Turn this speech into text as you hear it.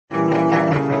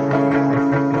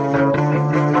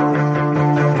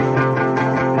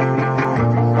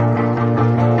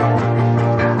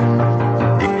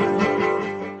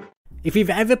If you've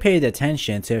ever paid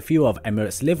attention to a few of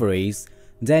Emirates liveries,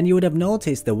 then you would have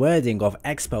noticed the wording of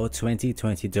Expo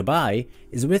 2020 Dubai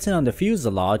is written on the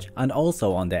fuselage and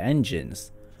also on the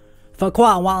engines. For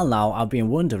quite a while now, I've been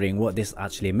wondering what this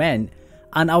actually meant,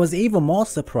 and I was even more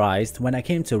surprised when I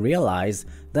came to realize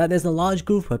that there's a large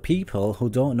group of people who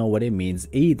don't know what it means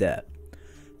either.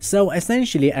 So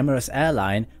essentially, Emirates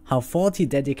Airline have 40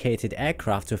 dedicated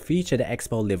aircraft to feature the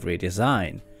Expo livery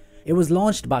design. It was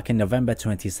launched back in November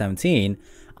 2017,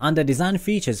 and the design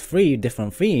features 3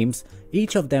 different themes,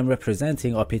 each of them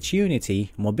representing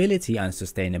opportunity, mobility and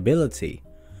sustainability.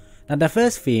 Now the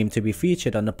first theme to be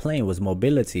featured on the plane was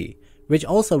mobility, which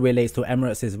also relates to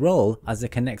Emirates' role as a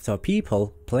connector of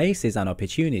people, places and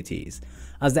opportunities,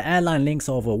 as the airline links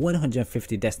over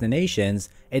 150 destinations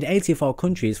in 84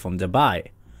 countries from Dubai.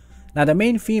 Now the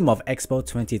main theme of Expo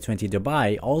 2020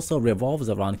 Dubai also revolves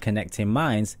around connecting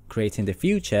minds, creating the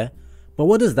future, but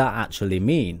what does that actually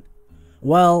mean?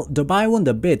 Well, Dubai won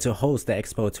the bid to host the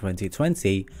Expo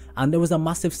 2020 and there was a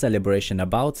massive celebration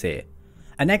about it.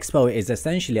 An expo is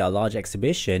essentially a large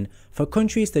exhibition for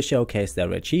countries to showcase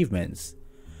their achievements.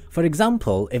 For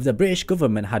example, if the British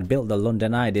government had built the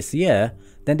London Eye this year,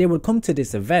 then they would come to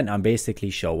this event and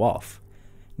basically show off.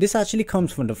 This actually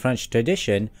comes from the French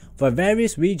tradition, where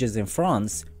various regions in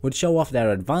France would show off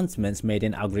their advancements made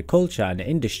in agriculture and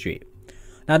industry.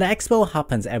 Now the expo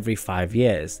happens every 5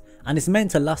 years and is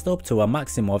meant to last up to a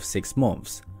maximum of 6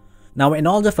 months. Now in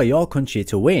order for your country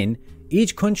to win,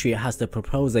 each country has to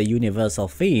propose a universal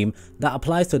theme that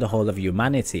applies to the whole of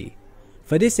humanity.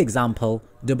 For this example,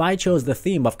 Dubai chose the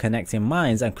theme of connecting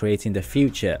minds and creating the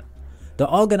future. The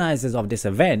organizers of this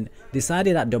event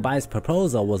decided that Dubai's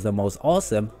proposal was the most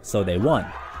awesome, so they won.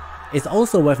 It's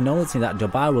also worth noting that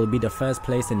Dubai will be the first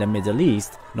place in the Middle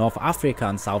East, North Africa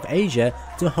and South Asia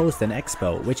to host an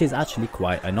expo, which is actually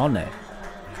quite an honor.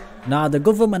 Now the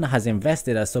government has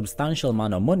invested a substantial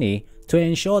amount of money to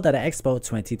ensure that the Expo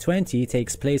 2020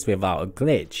 takes place without a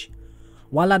glitch,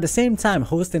 while at the same time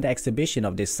hosting the exhibition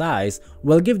of this size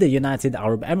will give the United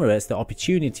Arab Emirates the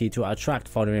opportunity to attract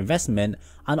foreign investment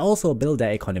and also build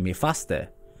their economy faster.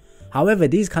 However,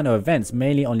 these kind of events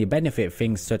mainly only benefit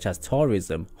things such as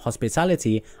tourism,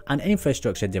 hospitality and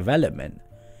infrastructure development.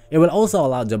 It will also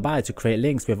allow Dubai to create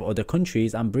links with other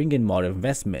countries and bring in more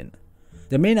investment.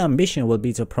 The main ambition will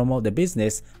be to promote the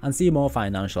business and see more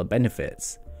financial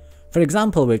benefits. For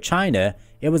example, with China,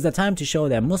 it was the time to show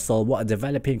their muscle what a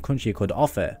developing country could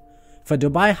offer. For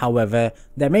Dubai, however,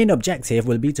 their main objective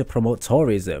will be to promote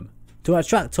tourism. To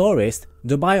attract tourists,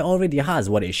 Dubai already has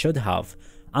what it should have,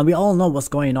 and we all know what's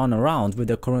going on around with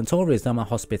the current tourism and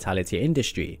hospitality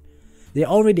industry. They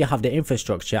already have the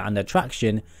infrastructure and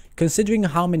attraction, considering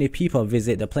how many people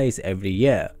visit the place every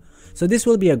year. So this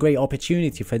will be a great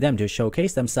opportunity for them to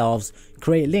showcase themselves,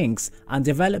 create links and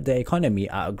develop the economy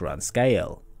at a grand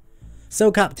scale. So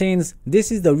captains,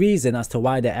 this is the reason as to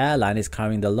why the airline is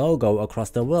carrying the logo across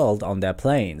the world on their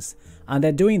planes, and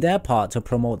they're doing their part to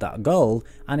promote that goal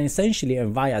and essentially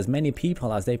invite as many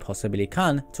people as they possibly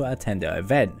can to attend the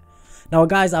event. Now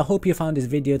guys, I hope you found this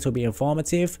video to be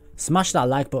informative. Smash that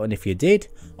like button if you did.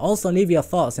 Also leave your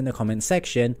thoughts in the comment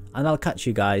section and I'll catch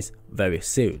you guys very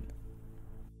soon.